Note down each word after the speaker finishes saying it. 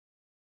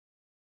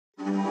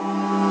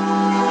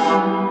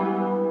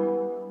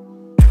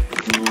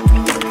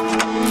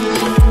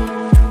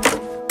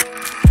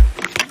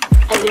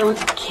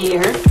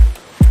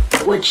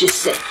what you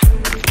say.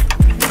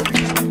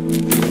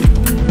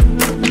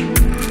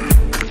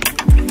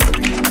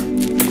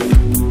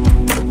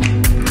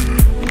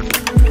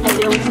 I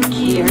don't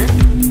care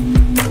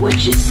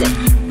what you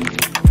say.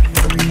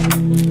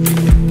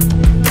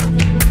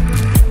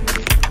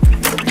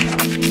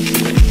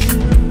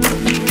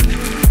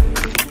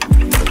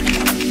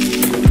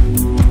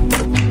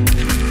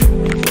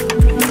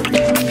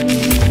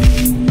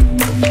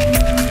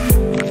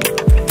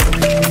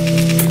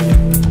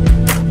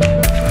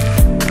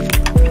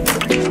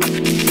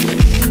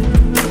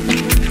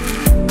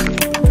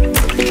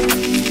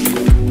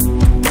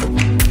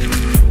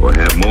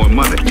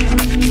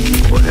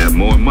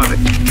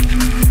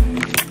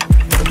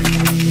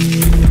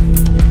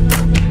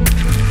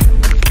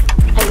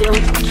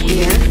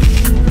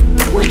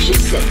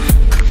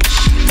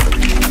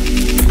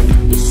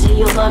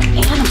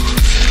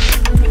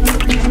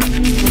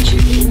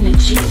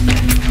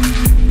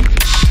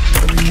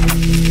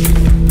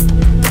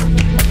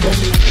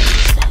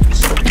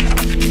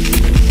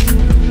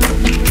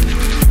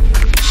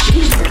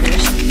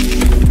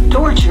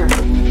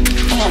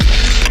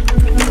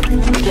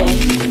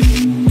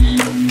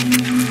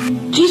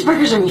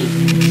 Cheeseburgers are mean.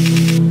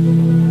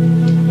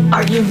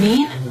 Are you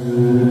mean?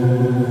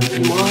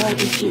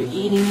 What if you're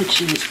eating a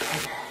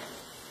cheeseburger?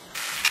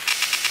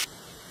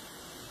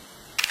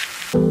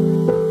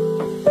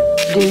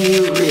 Do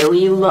you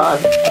really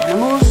love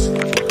animals?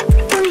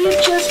 Or are you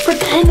just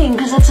pretending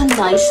because that's a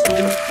nice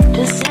thing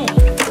to say?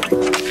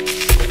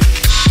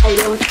 I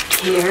don't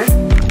care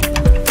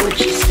what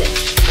you say.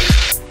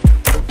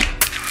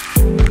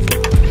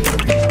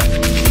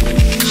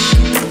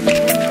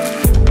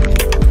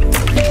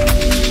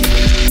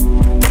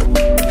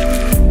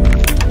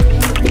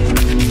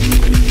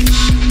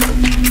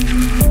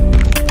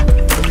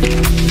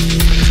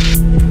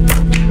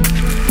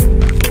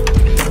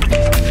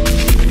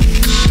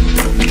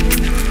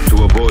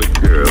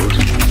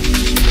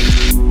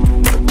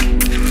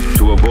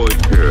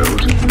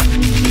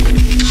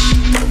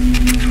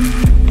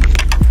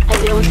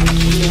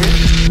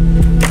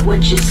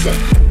 You say.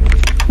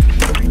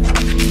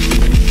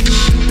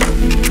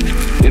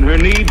 In her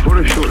need for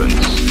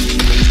assurance,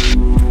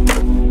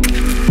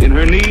 in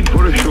her need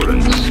for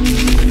assurance,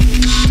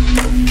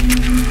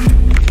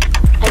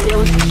 I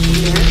don't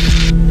care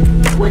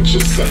what you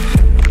say.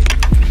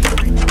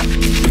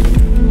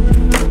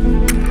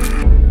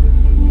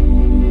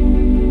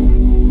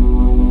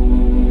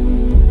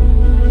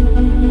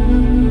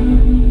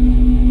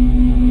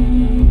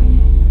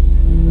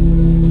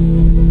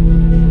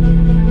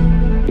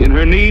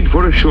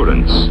 For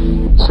assurance,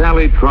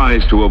 Sally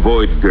tries to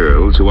avoid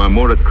girls who are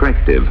more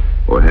attractive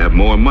or have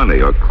more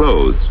money or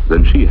clothes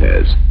than she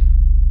has.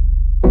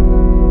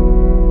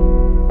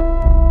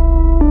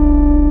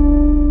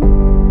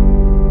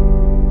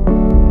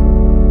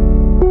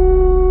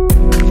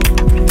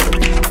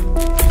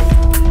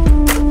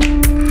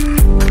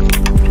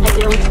 I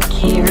don't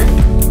care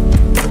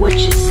what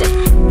you say.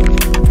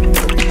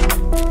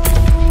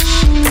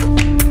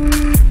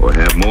 Or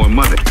have more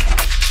money.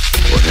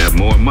 Or have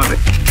more money.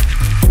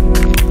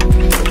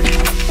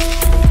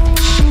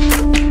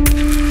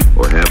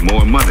 Or have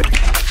more money.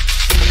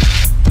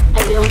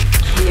 I don't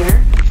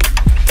care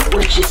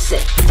what you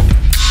say.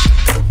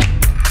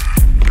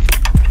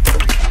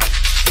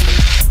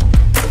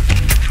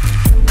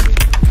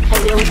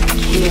 I don't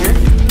care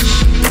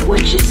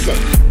what you say.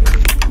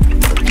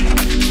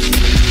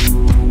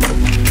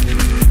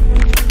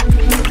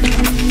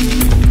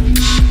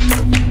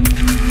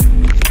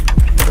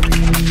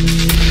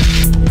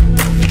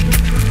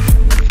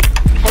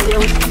 I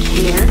don't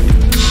care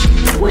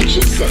what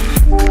you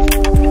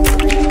say.